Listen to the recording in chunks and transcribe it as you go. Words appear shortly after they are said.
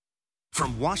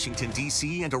From Washington,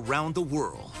 D.C. and around the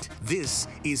world, this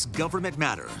is Government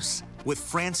Matters with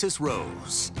Francis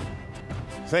Rose.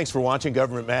 Thanks for watching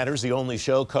Government Matters, the only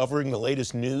show covering the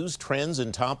latest news, trends,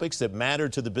 and topics that matter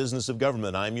to the business of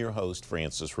government. I'm your host,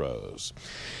 Francis Rose.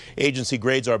 Agency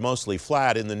grades are mostly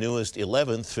flat in the newest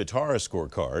 11th FITARA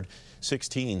scorecard.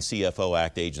 16 CFO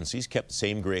Act agencies kept the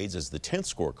same grades as the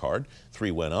 10th scorecard.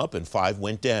 3 went up and 5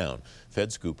 went down.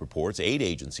 FedScoop reports 8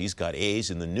 agencies got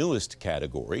A's in the newest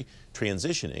category,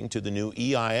 transitioning to the new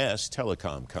EIS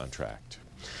telecom contract.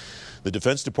 The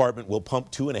Defense Department will pump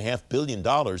 $2.5 billion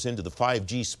into the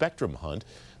 5G spectrum hunt.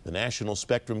 The National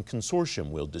Spectrum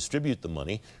Consortium will distribute the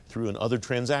money through an other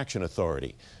transaction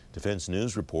authority. Defense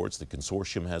News reports the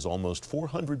consortium has almost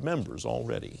 400 members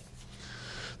already.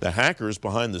 The hackers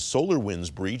behind the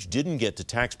SolarWinds breach didn't get to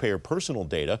taxpayer personal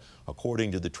data,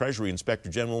 according to the Treasury Inspector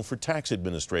General for Tax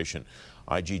Administration.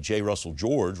 IG J. Russell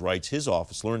George writes his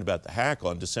office learned about the hack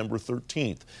on December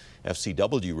 13th.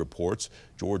 FCW reports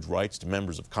George writes to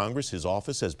members of Congress his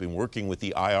office has been working with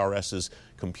the IRS's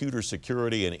Computer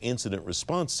Security and Incident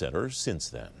Response Center since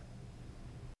then.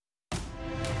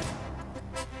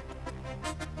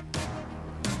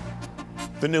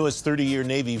 The newest 30-year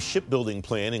Navy shipbuilding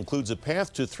plan includes a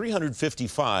path to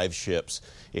 355 ships.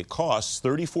 It costs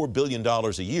 $34 billion a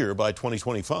year by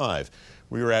 2025.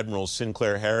 Rear Admiral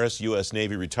Sinclair Harris, U.S.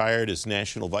 Navy retired, is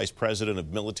National Vice President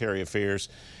of Military Affairs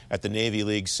at the Navy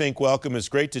League. Sink, welcome. It's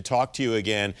great to talk to you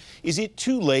again. Is it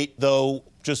too late, though,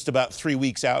 just about 3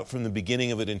 weeks out from the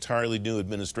beginning of an entirely new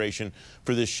administration,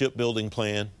 for this shipbuilding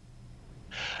plan?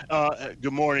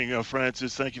 Good morning,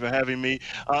 Francis. Thank you for having me.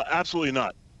 Absolutely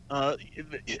not.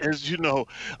 As you know,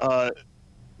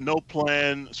 no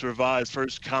plan survives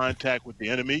first contact with the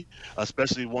enemy,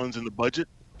 especially ones in the budget.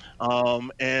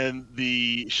 And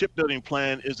the shipbuilding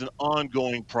plan is an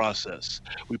ongoing process.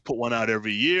 We put one out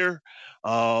every year.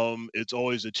 It's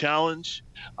always a challenge.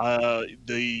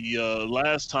 The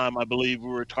last time, I believe, we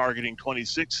were targeting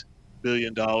 $26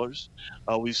 billion.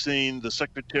 We've seen the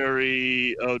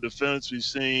Secretary of Defense. We've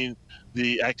seen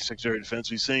the Acting Secretary of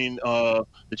Defense. We've seen the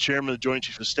Chairman of the Joint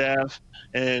Chiefs of Staff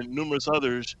and numerous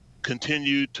others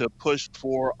continue to push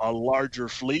for a larger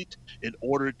fleet in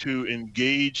order to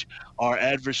engage our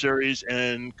adversaries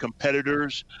and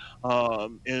competitors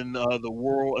in the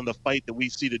world and the fight that we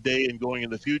see today and going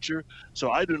in the future. So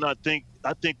I think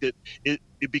that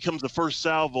it becomes the first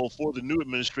salvo for the new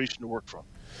administration to work from.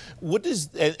 What does,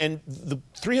 and the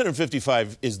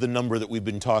 355 is the number that we've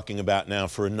been talking about now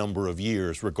for a number of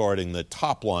years regarding the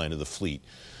top line of the fleet.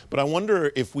 But I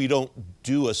wonder if we don't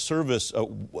do a service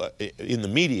in the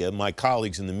media, my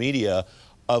colleagues in the media,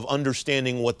 of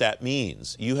understanding what that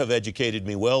means. You have educated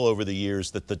me well over the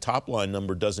years that the top line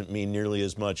number doesn't mean nearly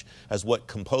as much as what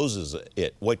composes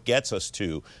it, what gets us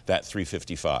to that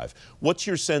 355. What's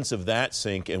your sense of that,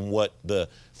 Sink, and what the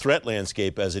threat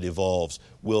landscape as it evolves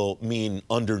will mean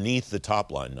underneath the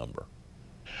top line number?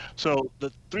 So the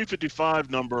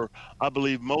 355 number, I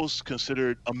believe most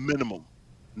considered a minimum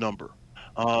number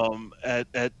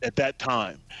at that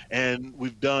time. And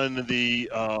we've done the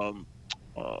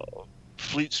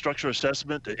fleet structure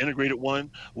assessment, the integrated one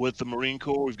with the Marine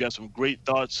Corps. We've got some great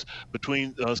thoughts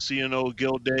between CNO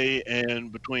Gilday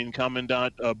and between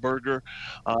Commandant Berger.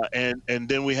 And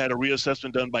then we had a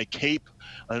reassessment done by CAPE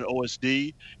and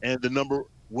OSD, and the number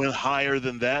went higher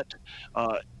than that.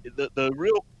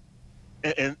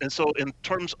 So in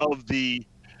terms of the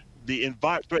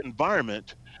threat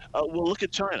environment, we'll look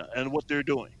at China and what they're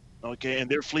doing. Okay, and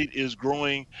their fleet is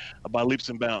growing by leaps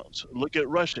and bounds. Look at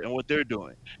Russia and what they're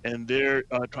doing, and they're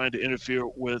trying to interfere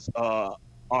with our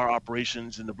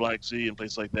operations in the Black Sea and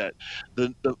places like that.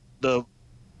 The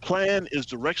plan is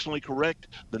directionally correct.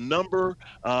 The number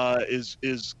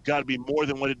is got to be more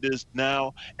than what it is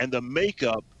now, and the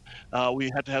makeup.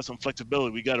 We have to have some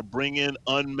flexibility. We got to bring in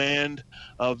unmanned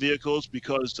vehicles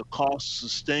because the cost to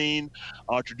sustain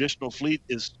our traditional fleet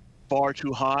is far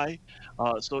too high.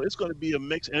 So it's going to be a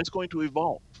mix, and it's going to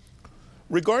evolve.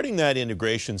 Regarding that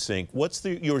integration, Sink, what's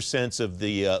your sense of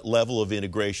the level of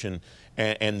integration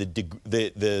and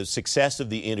the success of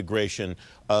the integration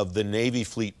of the Navy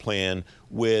fleet plan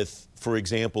with, for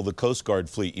example, the Coast Guard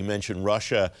fleet? You mentioned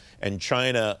Russia and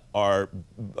China are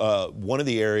one of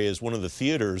the areas, one of the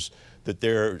theaters that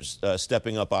they're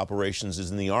stepping up operations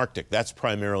is in the Arctic. That's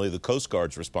primarily the Coast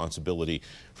Guard's responsibility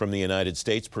from the United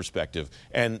States perspective.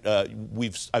 And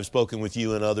I've spoken with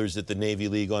you and others at the Navy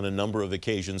League on a number of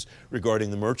occasions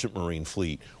regarding the Merchant Marine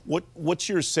fleet. What's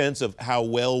your sense of how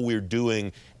well we're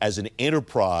doing as an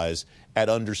enterprise at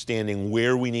understanding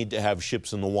where we need to have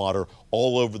ships in the water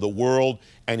all over the world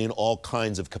and in all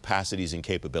kinds of capacities and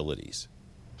capabilities?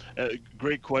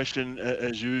 Great question,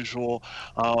 as usual.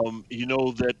 You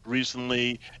know that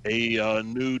recently a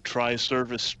new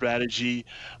tri-service strategy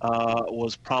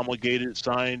was promulgated,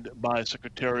 signed by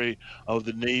Secretary of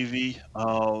the Navy,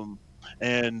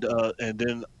 and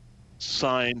then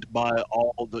signed by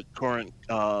all the current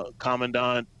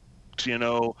commandant,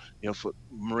 for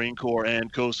Marine Corps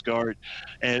and Coast Guard,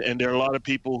 and there are a lot of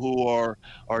people who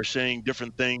are saying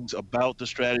different things about the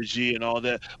strategy and all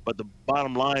that. But the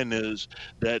bottom line is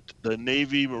that the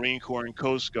Navy, Marine Corps, and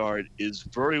Coast Guard is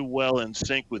very well in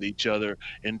sync with each other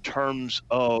in terms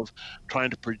of trying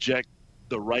to project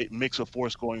the right mix of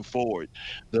force going forward.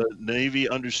 The Navy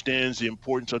understands the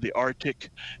importance of the Arctic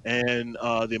and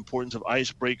the importance of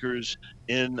icebreakers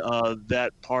in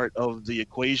that part of the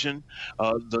equation.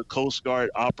 The Coast Guard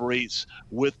operates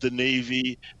with the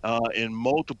Navy in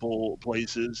multiple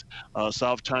places,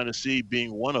 South China Sea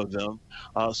being one of them.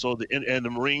 And the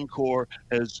Marine Corps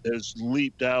has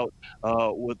leaped out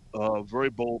with very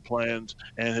bold plans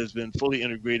and has been fully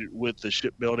integrated with the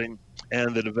shipbuilding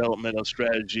and the development of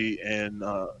strategy and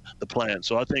the plan.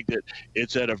 So I think that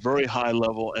it's at a very high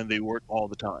level and they work all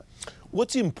the time.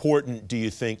 What's important, do you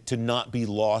think, to not be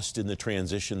lost in the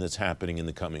transition that's happening in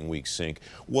the coming weeks, Sink?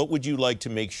 What would you like to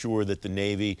make sure that the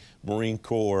Navy, Marine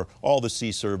Corps, all the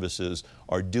sea services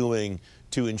are doing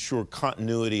to ensure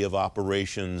continuity of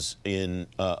operations in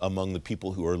among the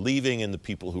people who are leaving and the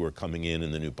people who are coming in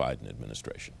the new Biden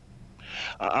administration?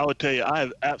 I would tell you, I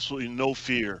have absolutely no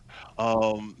fear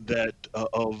that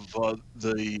of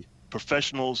the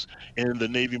professionals in the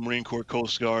Navy, Marine Corps,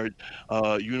 Coast Guard,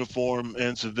 uniform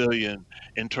and civilian,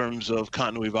 in terms of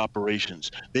continuity of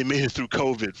operations. They made it through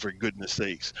COVID, for goodness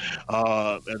sakes,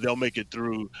 and they'll make it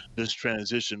through this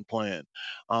transition plan.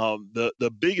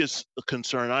 The biggest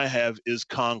concern I have is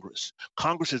Congress.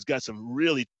 Congress has got some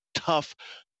really tough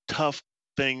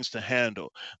things to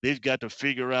handle. They've got to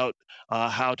figure out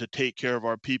how to take care of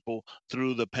our people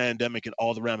through the pandemic and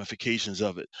all the ramifications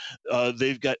of it.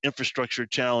 They've got infrastructure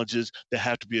challenges that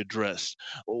have to be addressed.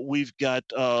 We've got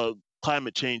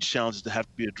climate change challenges that have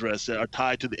to be addressed that are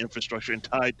tied to the infrastructure and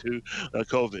tied to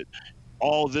COVID.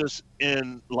 All this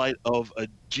in light of a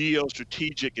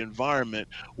geostrategic environment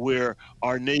where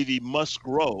our Navy must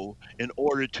grow in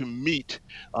order to meet,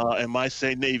 and I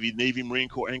say Navy, Marine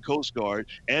Corps, and Coast Guard,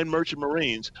 and Merchant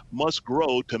Marines must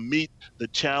grow to meet the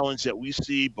challenge that we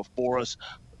see before us,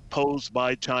 posed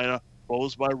by China,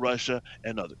 posed by Russia,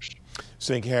 and others.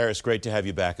 Sink Harris, great to have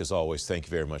you back as always. Thank you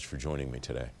very much for joining me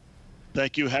today.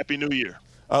 Thank you. Happy New Year.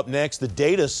 Up next, the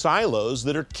data silos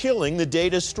that are killing the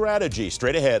data strategy.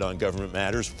 Straight ahead on Government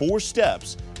Matters, 4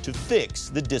 steps to fix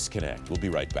the disconnect. We'll be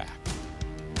right back.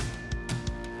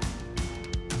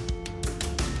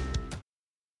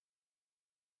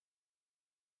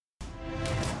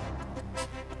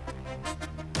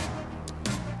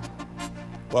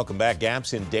 Welcome back.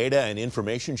 Gaps in data and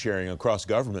information sharing across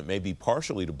government may be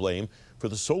partially to blame for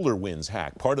the SolarWinds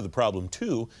hack. Part of the problem,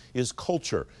 too, is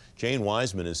culture. Jane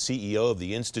Wiseman is CEO of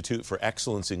the Institute for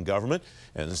Excellence in Government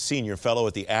and a senior fellow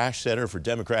at the Ash Center for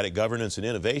Democratic Governance and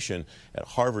Innovation at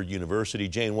Harvard University.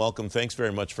 Jane, welcome. Thanks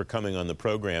very much for coming on the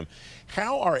program.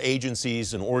 How are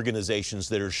agencies and organizations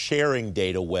that are sharing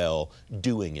data well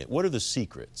doing it? What are the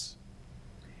secrets?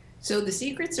 So the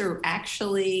secrets are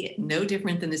actually no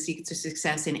different than the secrets of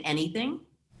success in anything.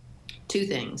 2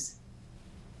 things: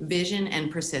 vision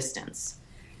and persistence.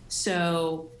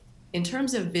 So in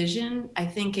terms of vision, I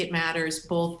think it matters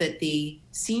both at the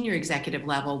senior executive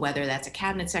level, whether that's a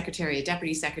cabinet secretary, a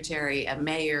deputy secretary, a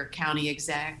mayor, county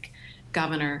exec,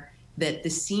 governor, that the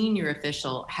senior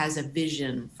official has a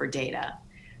vision for data.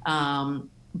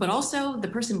 But also the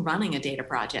person running a data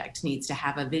project needs to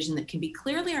have a vision that can be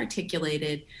clearly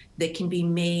articulated, that can be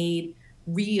made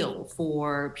real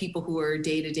for people who are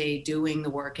day-to-day doing the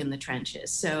work in the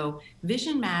trenches. So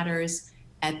vision matters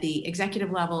at the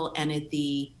executive level and at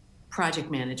the project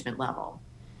management level.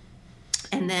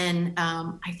 And then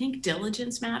I think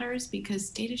diligence matters because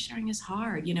data sharing is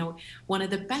hard. You know, one of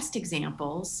the best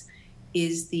examples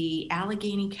is the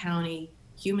Allegheny County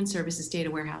Human Services Data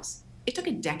Warehouse. It took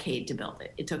a decade to build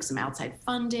it. It took some outside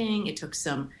funding. It took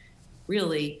some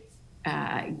really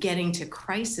getting to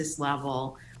crisis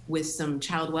level with some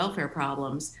child welfare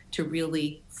problems to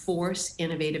really force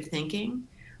innovative thinking.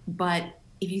 But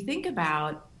if you think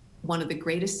about one of the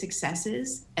greatest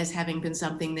successes as having been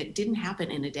something that didn't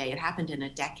happen in a day, it happened in a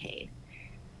decade.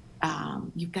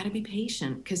 You've got to be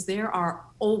patient because there are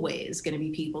always going to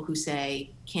be people who say,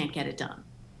 can't get it done.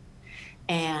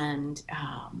 And,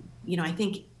 I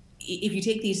think if you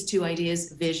take these 2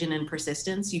 ideas, vision and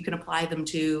persistence, you can apply them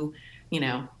to,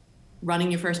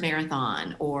 running your first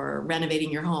marathon or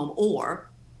renovating your home or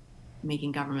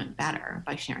making government better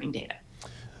by sharing data.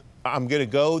 I'm going to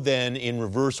go then in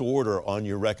reverse order on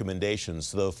your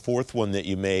recommendations. The fourth one that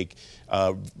you make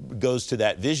goes to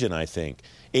that vision, I think.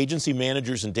 Agency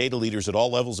managers and data leaders at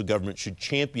all levels of government should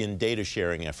champion data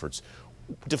sharing efforts.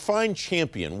 Define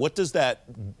champion. What does that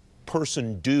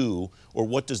person do, or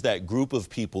what does that group of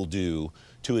people do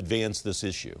to advance this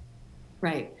issue?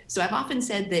 Right. So I've often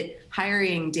said that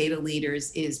hiring data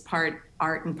leaders is part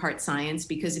art and part science,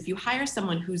 because if you hire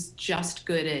someone who's just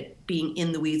good at being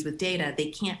in the weeds with data,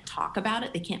 they can't talk about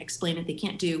it, they can't explain it, they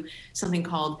can't do something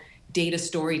called data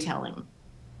storytelling.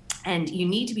 And you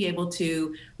need to be able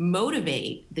to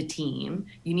motivate the team.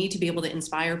 You need to be able to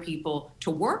inspire people to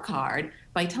work hard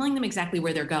by telling them exactly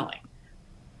where they're going.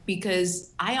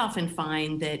 Because I often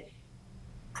find that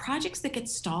projects that get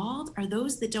stalled are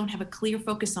those that don't have a clear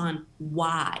focus on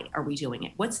why are we doing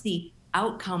it? What's the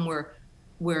outcome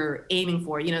we're aiming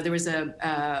for? You know, there was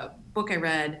a book I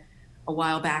read a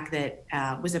while back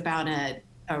that was about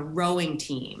a rowing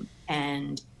team,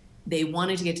 and they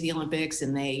wanted to get to the Olympics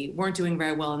and they weren't doing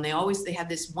very well. And they had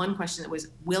this one question that was,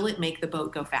 will it make the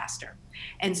boat go faster?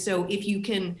 And so if you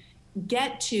can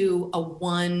get to a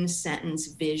one sentence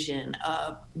vision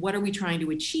of what are we trying to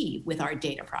achieve with our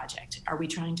data project? Are we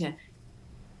trying to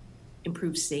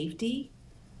improve safety,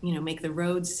 make the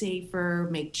roads safer,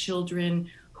 make children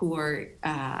who are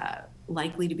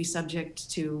likely to be subject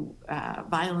to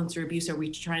violence or abuse? Are we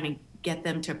trying to get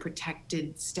them to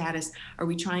protected status? Are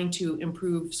we trying to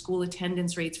improve school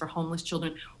attendance rates for homeless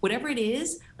children? Whatever it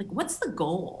is, what's the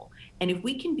goal? And if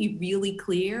we can be really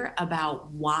clear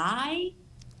about why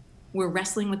we're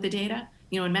wrestling with the data,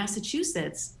 in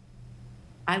Massachusetts,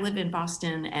 I live in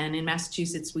Boston, and in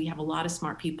Massachusetts, we have a lot of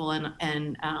smart people,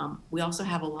 and we also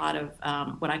have a lot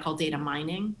of what I call data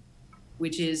mining,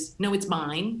 which is, no, it's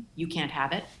mine, you can't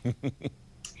have it.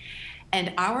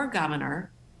 And our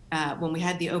governor, when we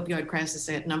had the opioid crisis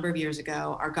a number of years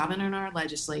ago, our governor and our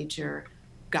legislature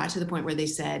got to the point where they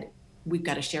said, we've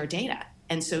got to share data.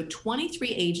 And so 23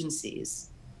 agencies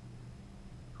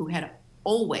who had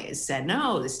always said,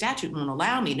 no, the statute won't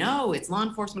allow me. No, it's law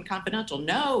enforcement confidential.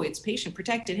 No, it's patient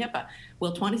protected HIPAA.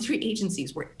 Well, 23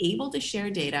 agencies were able to share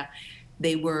data.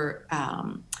 They were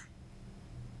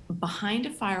behind a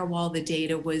firewall. The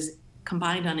data was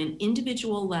combined on an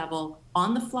individual level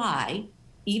on the fly.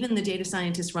 Even the data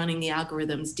scientists running the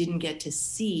algorithms didn't get to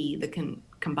see the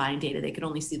combined data. They could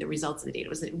only see the results of the data. It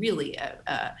was really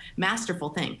a masterful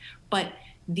thing. But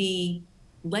the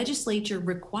legislature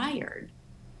required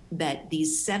that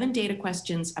these 7 data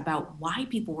questions about why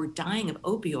people were dying of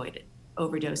opioid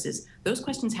overdoses, those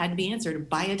questions had to be answered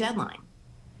by a deadline.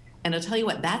 And I'll tell you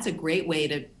what, that's a great way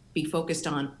to be focused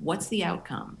on what's the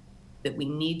outcome that we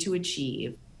need to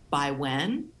achieve by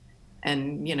when.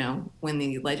 And, when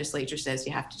the legislature says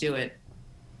you have to do it,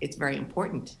 it's very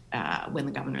important when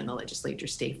the governor and the legislature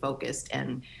stay focused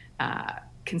and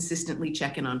consistently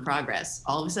check in on progress.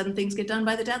 All of a sudden, things get done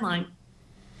by the deadline.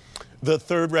 The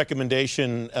third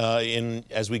recommendation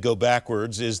as we go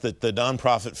backwards is that the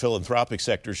nonprofit philanthropic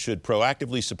sector should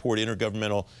proactively support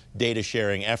intergovernmental data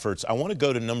sharing efforts. I want to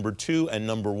go to number 2 and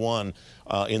number 1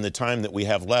 in the time that we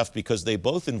have left, because they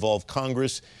both involve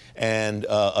Congress and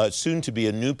soon to be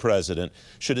a new president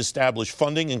should establish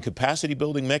funding and capacity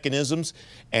building mechanisms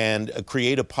and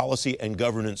create a policy and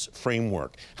governance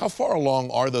framework. How far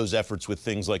along are those efforts with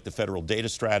things like the federal data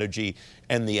strategy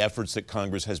and the efforts that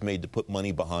Congress has made to put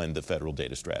money behind the federal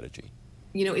data strategy?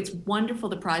 It's wonderful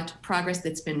the progress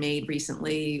that's been made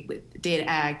recently with the Data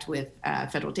Act, with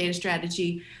federal data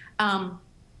strategy.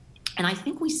 And I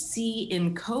think we see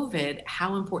in COVID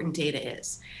how important data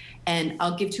is. And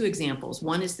I'll give 2 examples.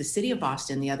 One is the city of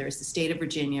Boston, the other is the state of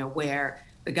Virginia, where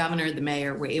the governor, the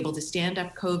mayor were able to stand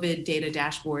up COVID data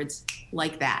dashboards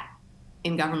like that.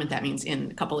 In government, that means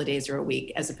in a couple of days or a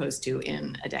week, as opposed to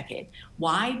in a decade.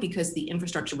 Why? Because the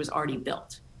infrastructure was already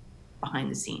built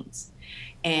behind the scenes.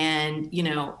 And,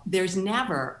 there's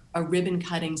never a ribbon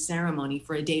cutting ceremony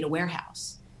for a data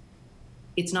warehouse.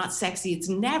 It's not sexy. It's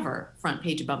never front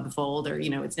page above the fold, or,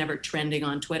 it's never trending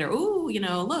on Twitter. Ooh,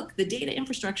 look, the data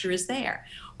infrastructure is there.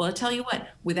 Well, I'll tell you what,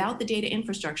 without the data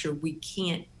infrastructure, we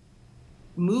can't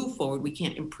move forward. We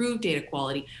can't improve data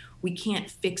quality. We can't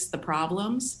fix the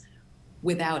problems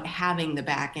without having the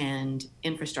back end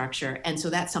infrastructure. And so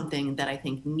that's something that I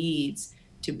think needs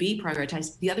to be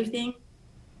prioritized. The other thing,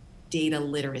 data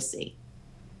literacy.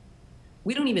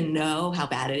 We don't even know how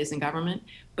bad it is in government,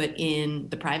 but in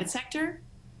the private sector,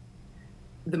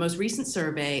 the most recent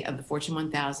survey of the Fortune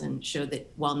 1000 showed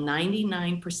that while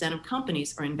 99% of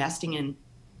companies are investing in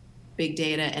big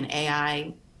data and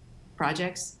AI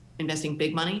projects, investing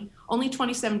big money, only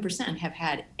 27% have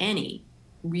had any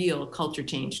real culture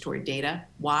change toward data.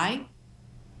 Why?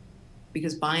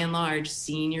 Because by and large,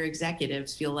 senior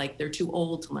executives feel like they're too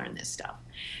old to learn this stuff.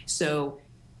 So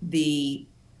the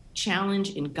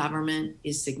challenge in government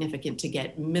is significant to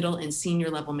get middle and senior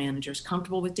level managers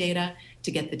comfortable with data,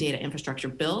 to get the data infrastructure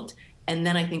built. And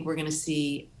then I think we're going to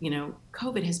see,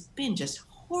 COVID has been just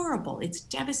horrible. It's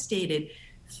devastated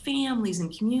families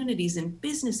and communities and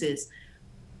businesses.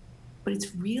 But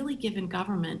it's really given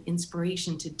government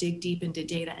inspiration to dig deep into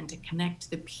data and to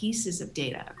connect the pieces of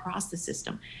data across the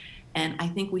system. And I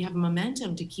think we have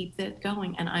momentum to keep that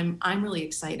going. And I'm really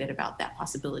excited about that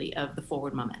possibility of the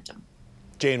forward momentum.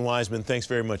 Jane Wiseman, thanks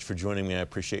very much for joining me. I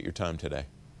appreciate your time today.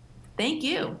 Thank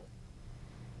you.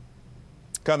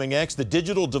 Coming next, the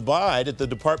digital divide at the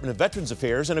Department of Veterans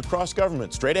Affairs and across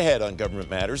government. Straight ahead on Government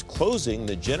Matters, closing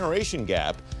the generation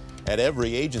gap at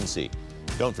every agency.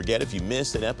 Don't forget, if you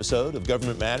missed an episode of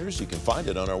Government Matters, you can find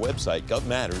it on our website,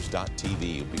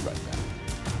 govmatters.tv. We'll be right back.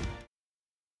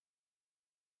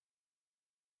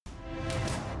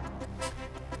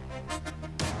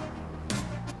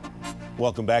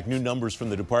 Welcome back. New numbers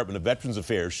from the Department of Veterans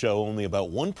Affairs show only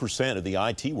about 1% of the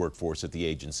IT workforce at the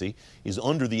agency is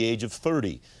under the age of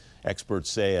 30. Experts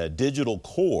say a digital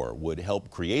core would help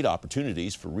create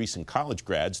opportunities for recent college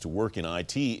grads to work in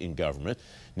IT in government.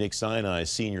 Nick Sinai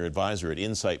is Senior Advisor at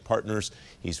Insight Partners.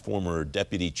 He's former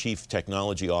Deputy Chief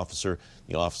Technology Officer,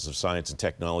 the Office of Science and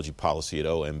Technology Policy at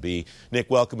OMB.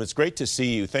 Nick, welcome. It's great to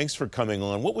see you. Thanks for coming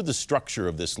on. What would the structure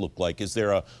of this look like? Is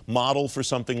there a model for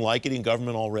something like it in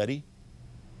government already?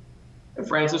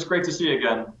 Francis, great to see you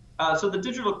again. So the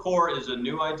digital core is a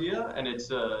new idea, and it's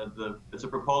a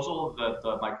proposal that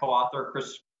my co-author,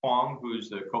 Chris Kwong, who's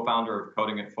the co-founder of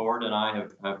Coding It Forward, and I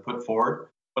have put forward.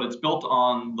 But it's built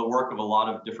on the work of a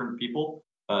lot of different people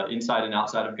inside and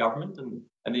outside of government. And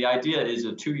the idea is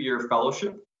a 2-year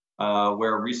fellowship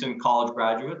where recent college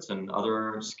graduates and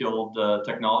other skilled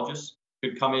technologists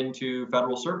could come into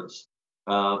federal service.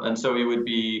 And so it would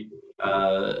be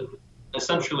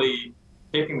essentially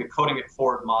taking the Coding It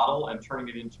Forward model and turning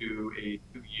it into a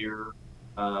 2-year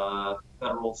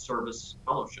federal service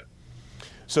fellowship.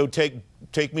 So take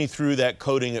me through that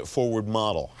Coding It Forward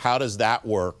model. How does that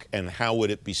work, and how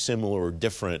would it be similar or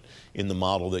different in the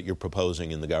model that you're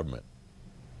proposing in the government?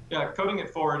 Yeah, Coding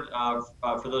It Forward,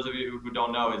 for those of you who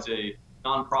don't know, is a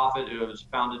nonprofit. It was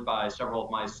founded by several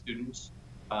of my students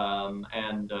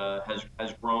and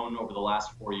has grown over the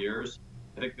last 4 years.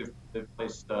 I think they've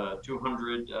placed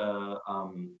 200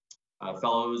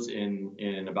 fellows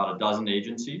in about a dozen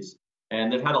agencies,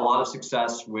 and they've had a lot of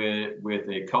success with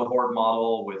a cohort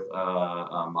model, with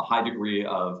a high degree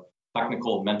of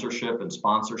technical mentorship and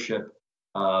sponsorship,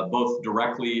 both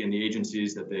directly in the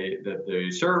agencies that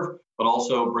they serve, but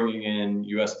also bringing in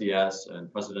USDS and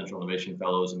Presidential Innovation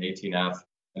Fellows and 18F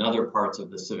and other parts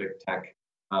of the civic tech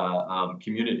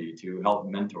community to help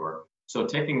mentor. So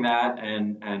taking that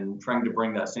and trying to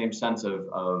bring that same sense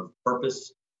of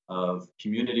purpose, of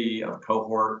community, of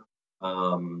cohort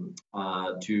to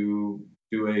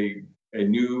a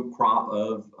new crop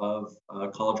of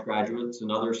college graduates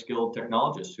and other skilled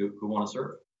technologists who want to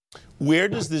serve. Where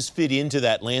does this fit into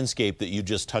that landscape that you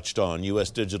just touched on? U.S.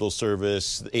 Digital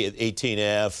Service,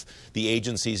 18F, the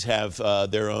agencies have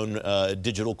their own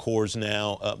digital cores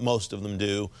now. Most of them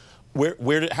do.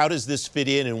 How does this fit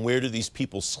in, and where do these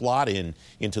people slot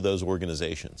into those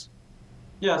organizations?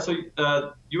 Yeah, so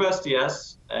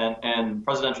USDS and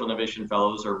Presidential Innovation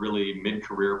Fellows are really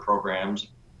mid-career programs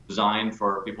designed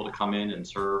for people to come in and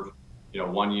serve,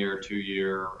 1 year, 2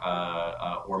 year,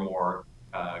 or more,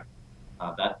 that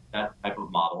type of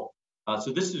model.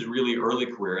 So this is really early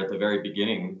career at the very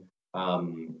beginning,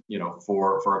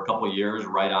 for a couple of years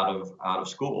right out of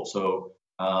school. So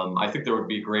I think there would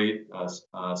be great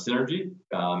synergy,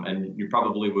 and you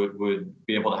probably would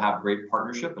be able to have great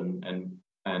partnership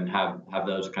and have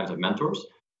those kinds of mentors.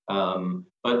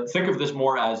 But think of this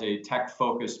more as a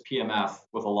tech-focused PMF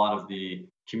with a lot of the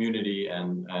community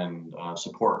and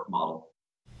support model.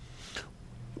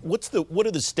 What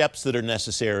are the steps that are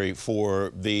necessary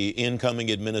for the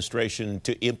incoming administration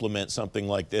to implement something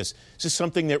like this? Is this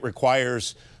something that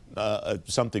requires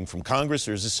something from Congress,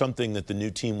 or is this something that the new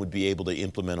team would be able to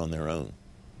implement on their own?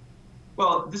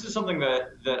 Well, this is something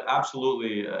that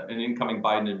absolutely an incoming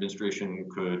Biden administration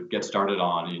could get started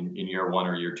on in year 1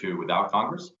 or year 2 without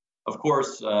Congress. Of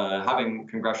course, having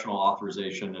congressional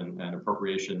authorization and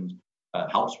appropriations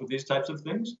helps with these types of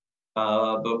things,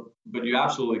 but you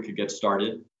absolutely could get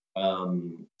started.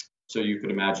 So you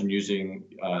could imagine using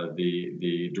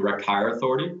the direct hire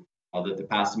authority that the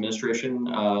past administration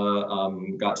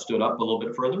got stood up a little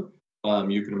bit further.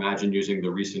 you can imagine using the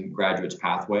recent graduates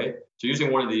pathway. So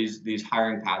using one of these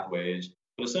hiring pathways,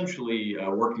 but essentially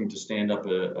working to stand up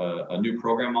a new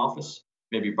program office,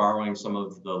 maybe borrowing some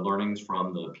of the learnings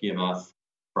from the PMF,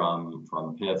 from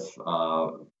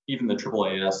PIF, even the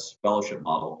AAAS fellowship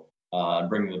model, and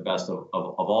bringing the best of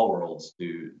all worlds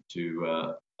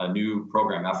to a new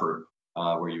program effort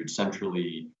where you would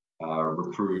centrally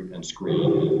recruit and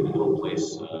screen and help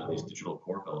place these digital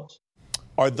core fellows.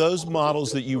 Are those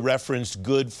models that you referenced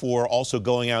good for also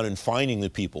going out and finding the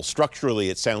people? Structurally,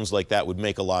 it sounds like that would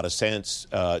make a lot of sense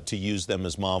to use them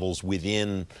as models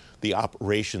within the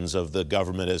operations of the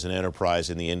government as an enterprise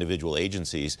and the individual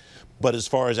agencies. But as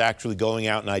far as actually going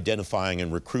out and identifying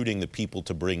and recruiting the people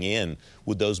to bring in,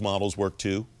 would those models work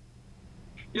too?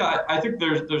 Yeah, I think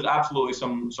there's absolutely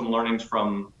some learnings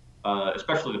from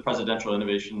especially the Presidential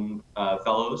Innovation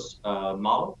Fellows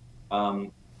model.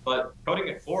 But Coding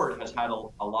It Forward has had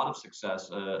a lot of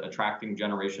success attracting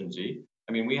Generation Z.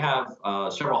 I mean, we have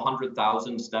several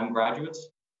 100,000 STEM graduates.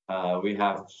 We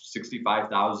have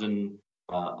 65,000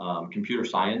 computer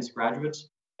science graduates.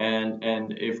 And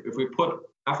if we put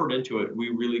effort into it, we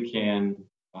really can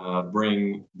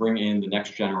bring in the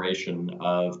next generation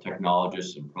of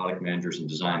technologists and product managers and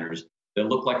designers that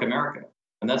look like America.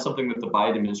 And that's something that the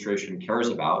Biden administration cares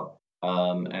about.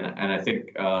 And I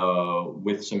think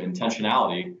with some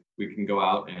intentionality, we can go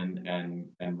out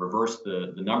and reverse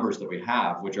the numbers that we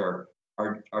have, which are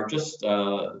just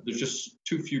there's just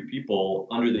too few people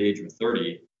under the age of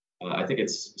 30. I think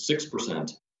it's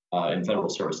 6% in federal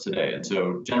service today. And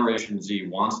so Generation Z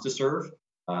wants to serve,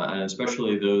 and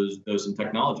especially those in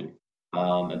technology.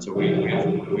 And so we have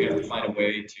to find a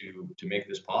way to make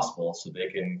this possible so they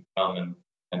can come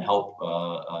and help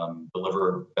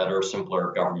deliver better,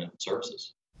 simpler government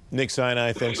services. Nick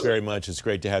Sinai, thanks very much. It's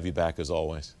great to have you back as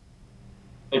always.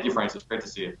 Thank you, Francis. Great to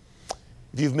see you.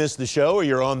 If you've missed the show or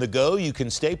you're on the go, you can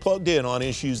stay plugged in on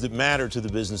issues that matter to the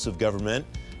business of government.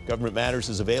 Government Matters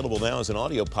is available now as an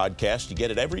audio podcast. You get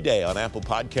it every day on Apple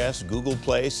Podcasts, Google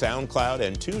Play, SoundCloud,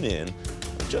 and TuneIn.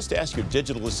 Just ask your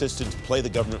digital assistant to play the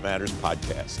Government Matters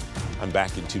podcast. I'm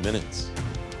back in 2 minutes.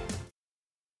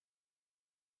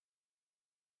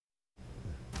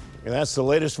 And that's the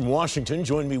latest from Washington.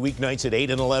 Join me weeknights at 8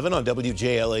 and 11 on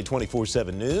WJLA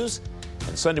 24/7 News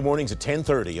and Sunday mornings at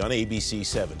 10:30 on ABC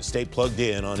 7 to stay plugged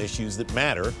in on issues that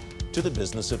matter to the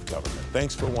business of government.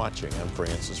 Thanks for watching. I'm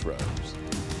Francis Rose.